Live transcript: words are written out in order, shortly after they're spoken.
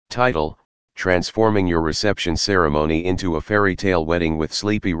Title: Transforming your reception ceremony into a fairy tale wedding with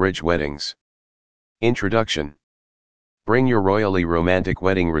Sleepy Ridge Weddings. Introduction. Bring your royally romantic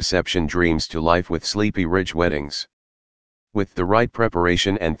wedding reception dreams to life with Sleepy Ridge Weddings. With the right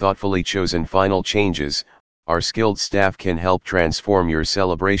preparation and thoughtfully chosen final changes, our skilled staff can help transform your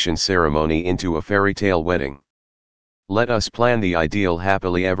celebration ceremony into a fairy tale wedding. Let us plan the ideal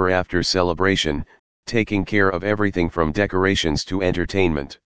happily ever after celebration, taking care of everything from decorations to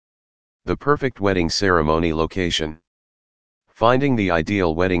entertainment. The perfect wedding ceremony location. Finding the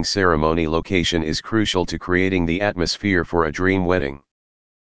ideal wedding ceremony location is crucial to creating the atmosphere for a dream wedding.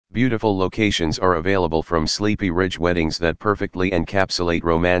 Beautiful locations are available from Sleepy Ridge Weddings that perfectly encapsulate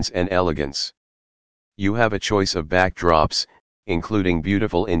romance and elegance. You have a choice of backdrops, including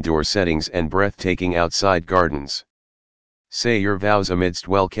beautiful indoor settings and breathtaking outside gardens. Say your vows amidst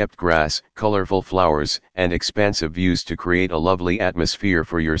well-kept grass, colorful flowers, and expansive views to create a lovely atmosphere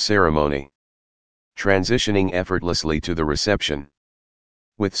for your ceremony. Transitioning effortlessly to the reception.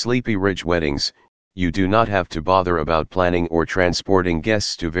 With Sleepy Ridge Weddings, you do not have to bother about planning or transporting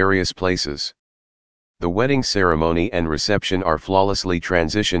guests to various places. The wedding ceremony and reception are flawlessly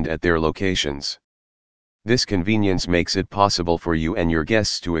transitioned at their locations. This convenience makes it possible for you and your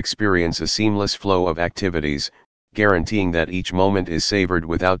guests to experience a seamless flow of activities, guaranteeing that each moment is savored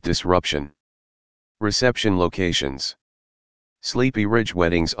without disruption. Reception locations. Sleepy Ridge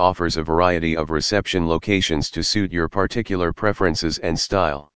Weddings offers a variety of reception locations to suit your particular preferences and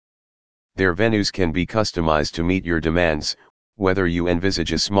style. Their venues can be customized to meet your demands, whether you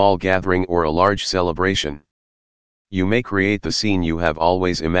envisage a small gathering or a large celebration. You may create the scene you have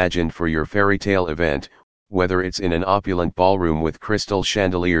always imagined for your fairy tale event, whether it's in an opulent ballroom with crystal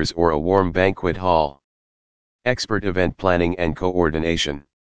chandeliers or a warm banquet hall. Expert event planning and coordination.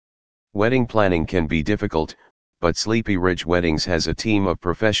 Wedding planning can be difficult, but Sleepy Ridge Weddings has a team of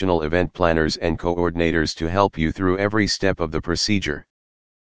professional event planners and coordinators to help you through every step of the procedure.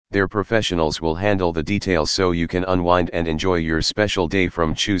 Their professionals will handle the details so you can unwind and enjoy your special day,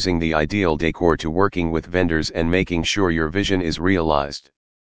 from choosing the ideal decor to working with vendors and making sure your vision is realized.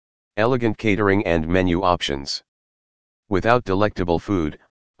 Elegant catering and menu options. Without delectable food,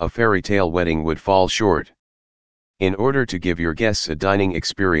 a fairy tale wedding would fall short. In order to give your guests a dining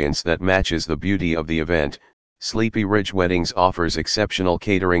experience that matches the beauty of the event, Sleepy Ridge Weddings offers exceptional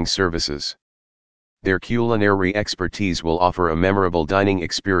catering services. Their culinary expertise will offer a memorable dining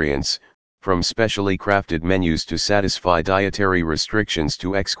experience, from specially crafted menus to satisfy dietary restrictions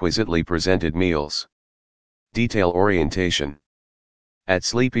to exquisitely presented meals. Detail orientation. At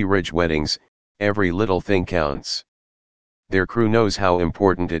Sleepy Ridge Weddings, every little thing counts. Their crew knows how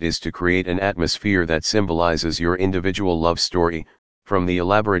important it is to create an atmosphere that symbolizes your individual love story, from the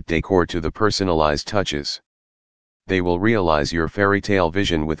elaborate decor to the personalized touches. They will realize your fairy tale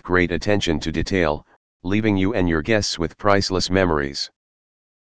vision with great attention to detail, leaving you and your guests with priceless memories.